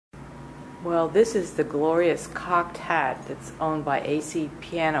Well, this is the glorious cocked hat that's owned by AC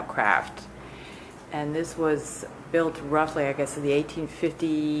Pianocraft. And this was built roughly, I guess, in the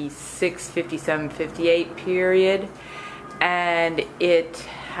 1856, 57, 58 period. And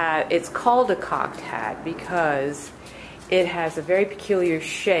it's called a cocked hat because it has a very peculiar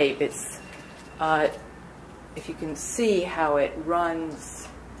shape. It's, if you can see how it runs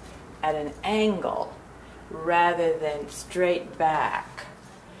at an angle rather than straight back.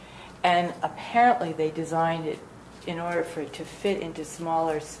 And apparently they designed it in order for it to fit into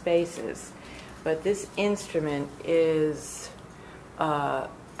smaller spaces. But this instrument is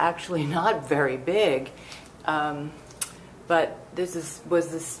actually not very big. But this was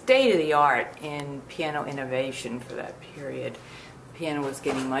the state of the art in piano innovation for that period. The piano was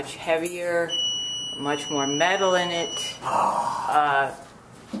getting much heavier, much more metal in it.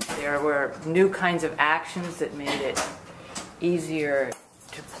 There were new kinds of actions that made it easier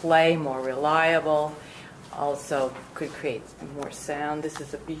to play, more reliable, also could create more sound. This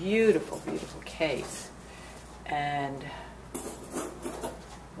is a beautiful, beautiful case. And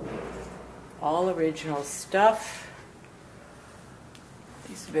all original stuff.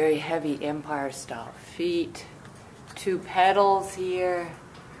 These very heavy Empire style feet. 2 pedals here.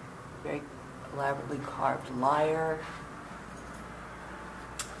 Very elaborately carved lyre.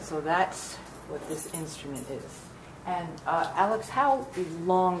 So that's what this instrument is. And Alex, how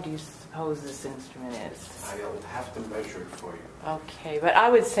long do you suppose this instrument is? I'll have to measure it for you. Okay, but I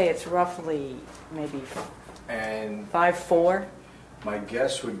would say it's roughly maybe 5'4". My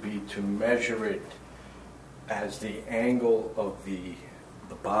guess would be to measure it as the angle of the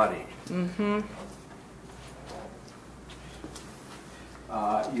body. Mm-hmm.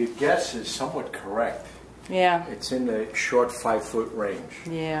 Your guess is somewhat correct. Yeah. It's in the short 5-foot range.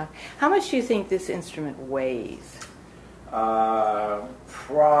 Yeah. How much do you think this instrument weighs?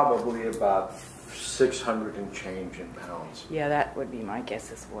 Probably about 600 and change in pounds. Yeah, that would be my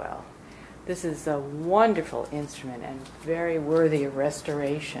guess as well. This is a wonderful instrument and very worthy of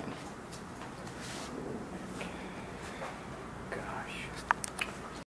restoration.